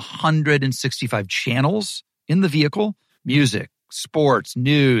over 165 channels in the vehicle: music, sports,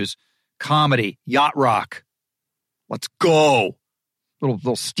 news, comedy, yacht rock. Let's go.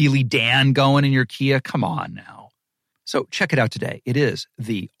 Little Steely Dan going in your Kia. Come on now. So check it out today. It is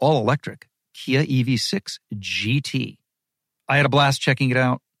the all-electric Kia EV6 GT. I had a blast checking it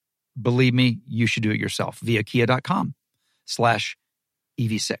out. Believe me, you should do it yourself via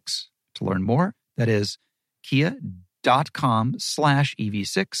kia.com/EV6. To learn more, that is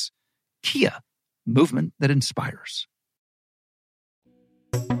kia.com/EV6. Kia, movement that inspires.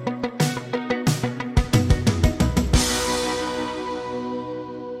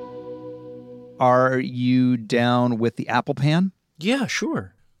 Are you down with the apple pan? Yeah,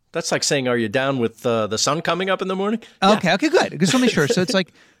 sure. That's like saying, are you down with the sun coming up in the morning? Okay, good. Just want to make sure. So it's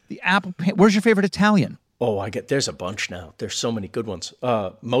like the apple pan. Where's your favorite Italian? Oh, there's a bunch now. There's so many good ones.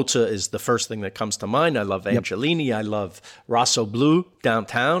 Mozza is the first thing that comes to mind. I love Angelini. I love Rosso Blu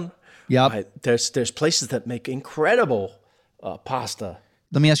downtown. Yep. There's places that make incredible pasta.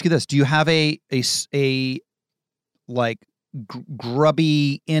 Let me ask you this: do you have a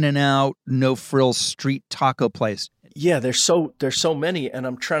grubby in and out, no frills street taco place? Yeah, there's so many, and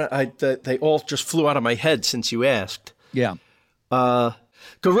I'm trying to. They all just flew out of my head since you asked. Yeah.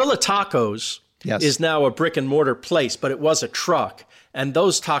 Gorilla Tacos is now a brick and mortar place, but it was a truck, and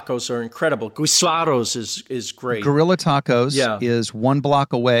those tacos are incredible. Guisaros is great. Gorilla Tacos is 1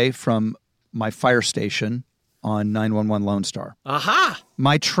 block away from my fire station on 911 Lone Star. Aha!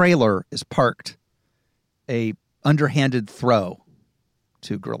 My trailer is parked a underhanded throw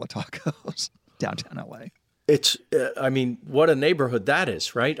to Gorilla Tacos downtown LA. It's, what a neighborhood that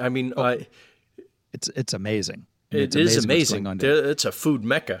is, right? I mean, it's amazing. It is amazing. It's a food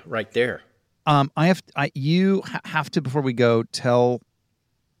mecca right there. You have to, before we go, tell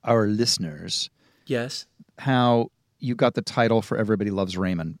our listeners, yes, how you got the title for Everybody Loves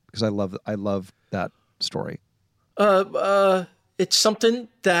Raymond, because I love that story. It's something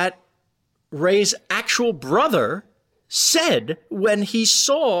that Ray's actual brother said when he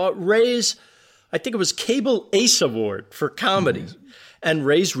saw Ray's, I think it was Cable Ace Award for comedy. Mm-hmm. And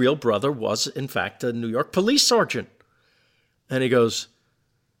Ray's real brother was, in fact, a New York police sergeant. And he goes,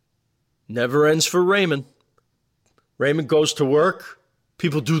 never ends for Raymond. Raymond goes to work,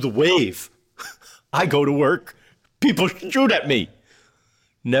 people do the wave. I go to work, people shoot at me.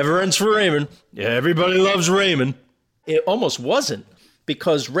 Never ends for Raymond. Everybody loves Raymond. It almost wasn't,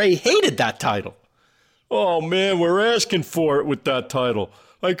 because Ray hated that title. Oh, man, we're asking for it with that title.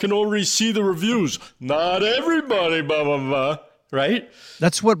 I can already see the reviews. Not everybody, blah, blah, blah. Right?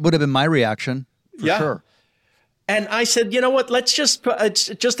 That's what would have been my reaction, for sure. And I said, you know what? Let's just, it's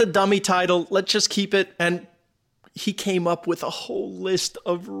just a dummy title. Let's just keep it. And he came up with a whole list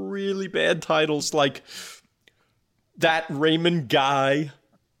of really bad titles, like That Raymond Guy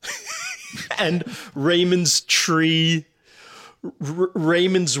and Raymond's Tree,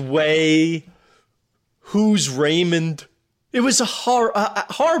 Raymond's Way, Who's Raymond? It was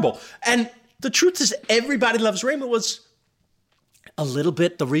horrible. And the truth is, Everybody Loves Raymond was a little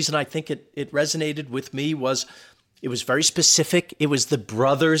bit, the reason I think it resonated with me was it was very specific. It was the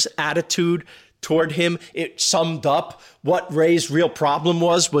brother's attitude toward him. It summed up what Ray's real problem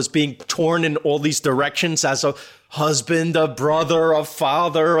was being torn in all these directions as a husband, a brother, a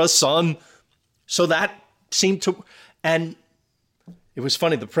father, a son. So that seemed to, and it was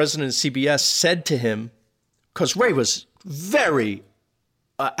funny, the president of CBS said to him, because Ray was very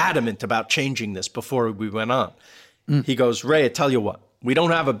adamant about changing this before we went on. He goes, Ray, I tell you what, we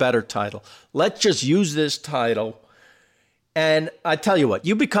don't have a better title. Let's just use this title. And I tell you what,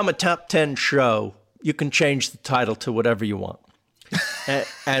 you become a top 10 show, you can change the title to whatever you want.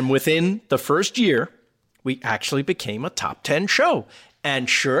 And within the first year, we actually became a top 10 show. And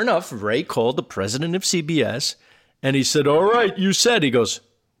sure enough, Ray called the president of CBS and he said, all right, you said. He goes,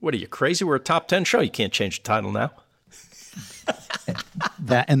 what are you, crazy? We're a top 10 show. You can't change the title now.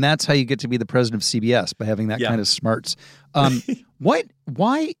 That's how you get to be the president of CBS, by having that kind of smarts.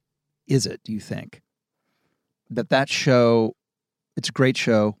 Why is it, do you think, that show, it's a great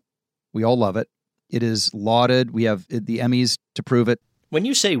show, we all love it, it is lauded, we have the Emmys to prove it. When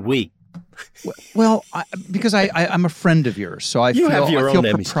you say we, well, because I'm a friend of yours, so I feel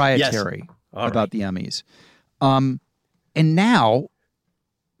proprietary about the Emmys. And now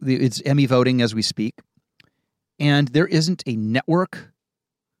it's Emmy voting as we speak. And there isn't a network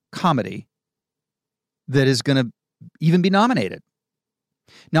comedy that is going to even be nominated.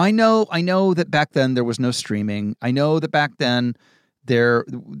 Now, I know that back then there was no streaming. I know that back then there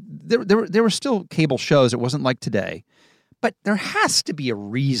were still cable shows. It wasn't like today. But there has to be a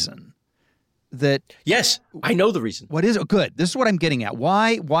reason that... Yes, I know the reason. What is it? Good. This is what I'm getting at.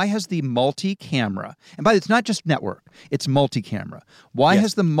 Why has the multi-camera... And by the way, it's not just network. It's multi-camera. Why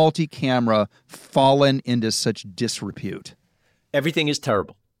has the multi-camera fallen into such disrepute? Everything is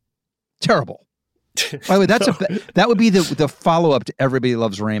terrible. Terrible. By the way, that would be the follow-up to Everybody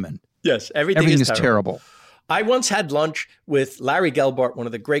Loves Raymond. Yes, everything Everything is is terrible. I once had lunch with Larry Gelbart, one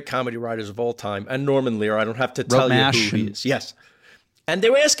of the great comedy writers of all time, and Norman Lear. I don't have to tell you MASH who he is. Yes. And they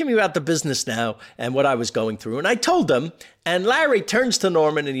were asking me about the business now and what I was going through. And I told them, and Larry turns to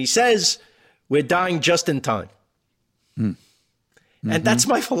Norman and he says, we're dying just in time. And that's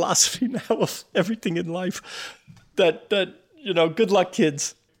my philosophy now of everything in life. That good luck,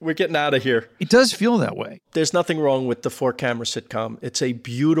 kids. We're getting out of here. It does feel that way. There's nothing wrong with the 4-camera sitcom. It's a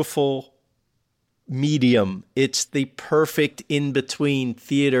beautiful medium. It's the perfect in-between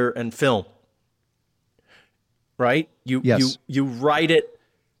theater and film. Right? You write it,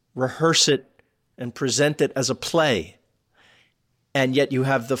 rehearse it, and present it as a play. And yet you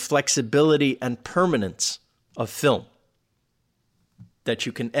have the flexibility and permanence of film that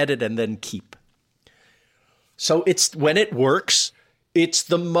you can edit and then keep. So when it works, it's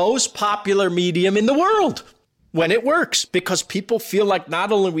the most popular medium in the world when it works, because people feel like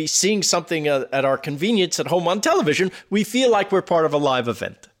not only are we seeing something at our convenience at home on television, we feel like we're part of a live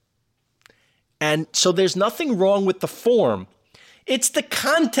event. And so there's nothing wrong with the form. It's the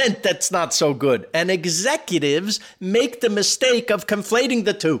content that's not so good. And executives make the mistake of conflating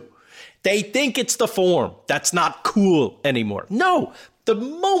the two. They think it's the form that's not cool anymore. No, the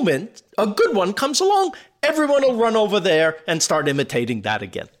moment a good one comes along, everyone will run over there and start imitating that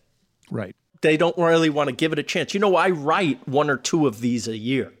again. Right. They don't really want to give it a chance. I write 1 or 2 of these a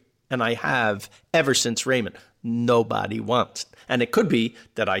year, and I have ever since Raymond. Nobody wants it. And it could be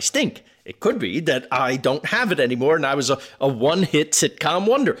that I stink. It could be that I don't have it anymore and I was a one-hit sitcom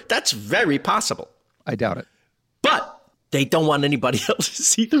wonder. That's very possible. I doubt it. But they don't want anybody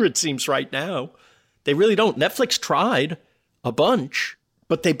else either, it seems, right now. They really don't. Netflix tried a bunch,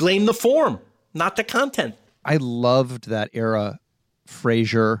 but they blame the form, not the content. I loved that era.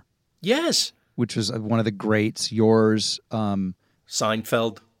 Frasier. Yes. Which was one of the greats. Yours.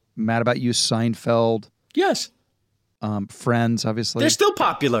 Seinfeld. Mad About You, Seinfeld. Yes. Friends, obviously. They're still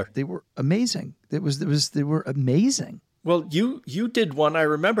popular. They were amazing. They were amazing. Well, you did one, I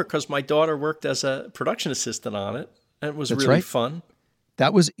remember, because my daughter worked as a production assistant on it, and it was That's really right. fun.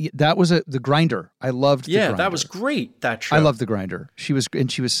 That was The Grinder. I loved The Grinder. Yeah, that was great, that show. I loved The Grinder. She was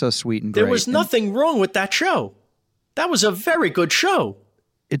so sweet and great. There was nothing wrong with that show. That was a very good show.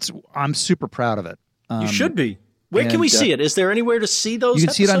 I'm super proud of it. You should be. Where can we see it? Is there anywhere to see those You can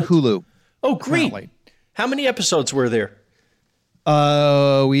episodes? see it on Hulu. Oh, great. Apparently. How many episodes were there?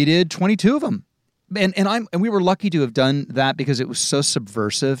 We did 22 of them. And we were lucky to have done that because it was so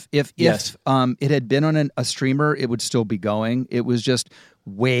subversive. If it had been on a streamer, it would still be going. It was just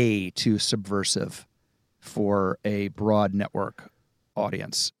way too subversive for a broad network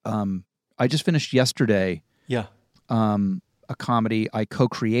audience. I just finished yesterday. Yeah. A comedy I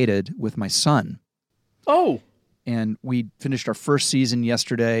co-created with my son. Oh. And we finished our first season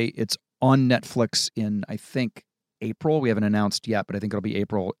yesterday. It's on Netflix in, I think, April. We haven't announced yet, but I think it'll be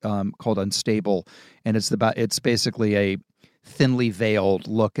April, called Unstable. And it's basically a thinly veiled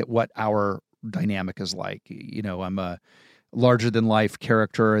look at what our dynamic is like. I'm a larger than life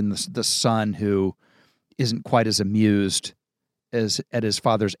character and the son who isn't quite as amused at his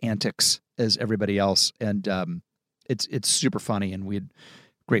father's antics as everybody else. And it's super funny. And we had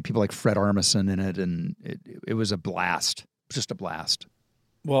great people like Fred Armisen in it. And it was a blast, just a blast.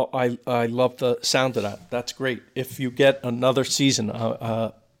 Well, I love the sound of that. That's great. If you get another season,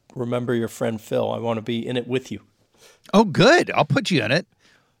 remember your friend Phil. I want to be in it with you. Oh, good. I'll put you in it.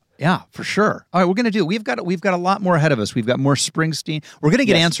 Yeah, for sure. All right, we're going to we've got a lot more ahead of us. We've got more Springsteen. We're going to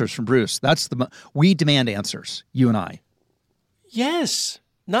get answers from Bruce. We demand answers, you and I. Yes.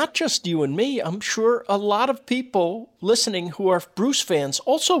 Not just you and me. I'm sure a lot of people listening who are Bruce fans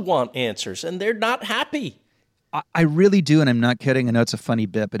also want answers, and they're not happy. I really do, and I'm not kidding. I know it's a funny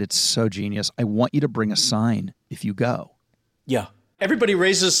bit, but it's so genius. I want you to bring a sign if you go. Yeah. Everybody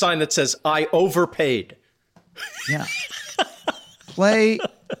raises a sign that says, I overpaid. Yeah. Play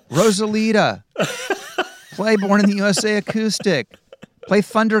Rosalita. Play Born in the USA Acoustic. Play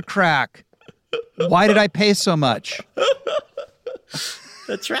Thundercrack. Why did I pay so much?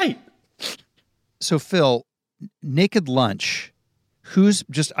 That's right. So, Phil, Naked Lunch.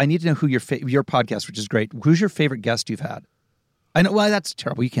 I need to know who your podcast, which is great. Who's your favorite guest you've had? I know. Well, that's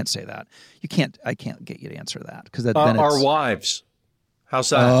terrible. You can't say that. I can't get you to answer that because then our wives. How's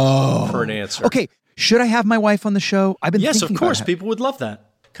that for an answer? Okay. Should I have my wife on the show? I've been thinking Yes, of course. about People would love that.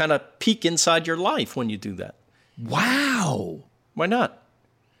 Kind of peek inside your life when you do that. Wow. Why not?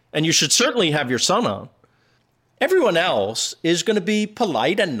 And you should certainly have your son on. Everyone else is going to be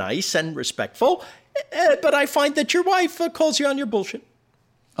polite and nice and respectful. But I find that your wife calls you on your bullshit.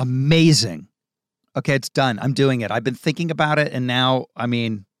 Amazing. Okay, it's done. I'm doing it. I've been thinking about it, and now,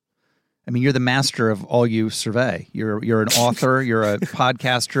 I mean, you're the master of all you survey. You're an author. You're a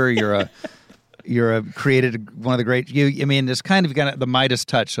podcaster. You're created one of the great. I mean, it's kind of got the Midas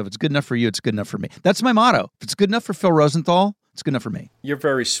touch. So if it's good enough for you, it's good enough for me. That's my motto. If it's good enough for Phil Rosenthal, it's good enough for me. You're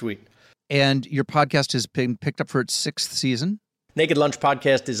very sweet. And your podcast has been picked up for its 6th season. Naked Lunch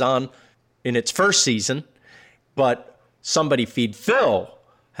Podcast is on in its 1st season, but Somebody Feed Phil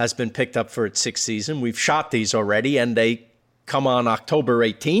has been picked up for its 6th season. We've shot these already, and they come on October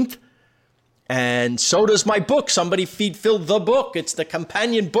 18th. And so does my book, Somebody Feed Phil, the book. It's the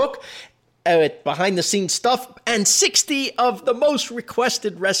companion book, behind-the-scenes stuff, and 60 of the most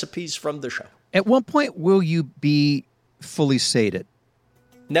requested recipes from the show. At what point will you be fully sated?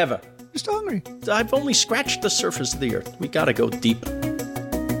 Never. Just hungry. I've only scratched the surface of the earth. We got to go deep.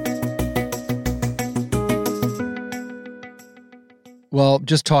 Well,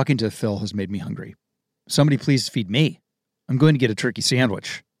 just talking to Phil has made me hungry. Somebody please feed me. I'm going to get a turkey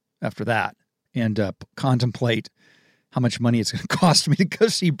sandwich after that and contemplate how much money it's going to cost me to go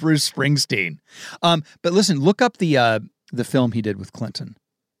see Bruce Springsteen. But listen, look up the film he did with Clinton.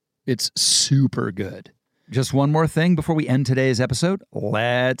 It's super good. Just one more thing before we end today's episode.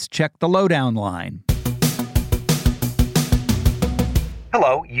 Let's check the lowdown line.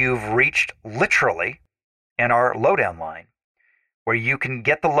 Hello, you've reached Literally in our lowdown line, where you can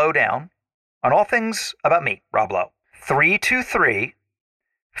get the lowdown on all things about me, Rob Lowe.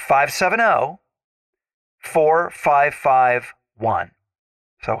 323-570-4551.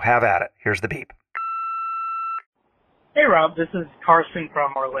 So have at it. Here's the beep. Hey, Rob. This is Carson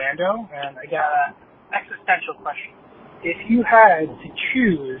from Orlando, and I got an existential question. If you had to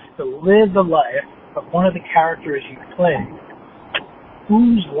choose to live the life of one of the characters you played,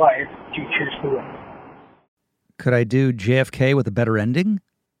 whose life do you choose to live? Could I do JFK with a better ending?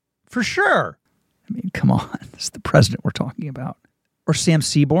 For sure. I mean, come on. This is the president we're talking about. Or Sam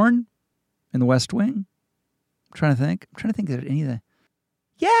Seaborn in The West Wing. I'm trying to think of any of the...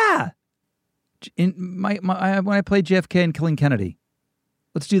 Yeah! When I played JFK and Killing Kennedy.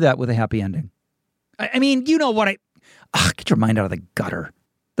 Let's do that with a happy ending. I mean, you know what get your mind out of the gutter.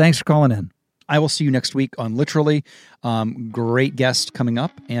 Thanks for calling in. I will see you next week on Literally. Great guest coming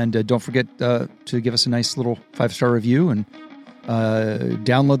up. And don't forget to give us a nice little 5-star review and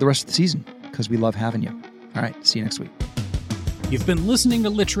download the rest of the season because we love having you. All right. See you next week. You've been listening to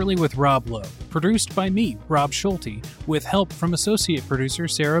Literally with Rob Lowe, produced by me, Rob Schulte, with help from associate producer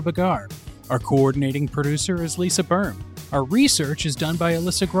Sarah Bagar. Our coordinating producer is Lisa Berm. Our research is done by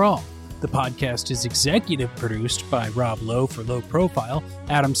Alyssa Grawl. The podcast is executive produced by Rob Lowe for Low Profile,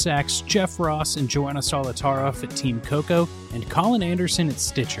 Adam Sachs, Jeff Ross, and Joanna Solitaroff at Team Coco, and Colin Anderson at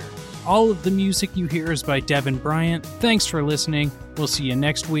Stitcher. All of the music you hear is by Devin Bryant. Thanks for listening. We'll see you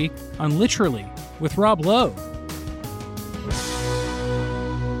next week on Literally with Rob Lowe.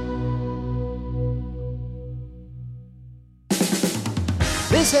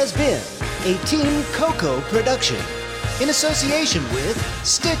 This has been a Team Coco production in association with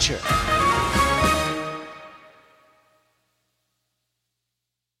Stitcher.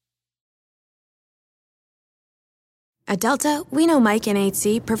 At Delta, we know Mike in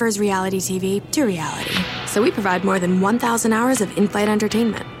 8C prefers reality TV to reality. So we provide more than 1,000 hours of in-flight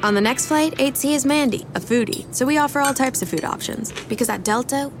entertainment. On the next flight, 8C is Mandy, a foodie. So we offer all types of food options. Because at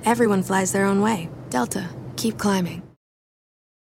Delta, everyone flies their own way. Delta, keep climbing.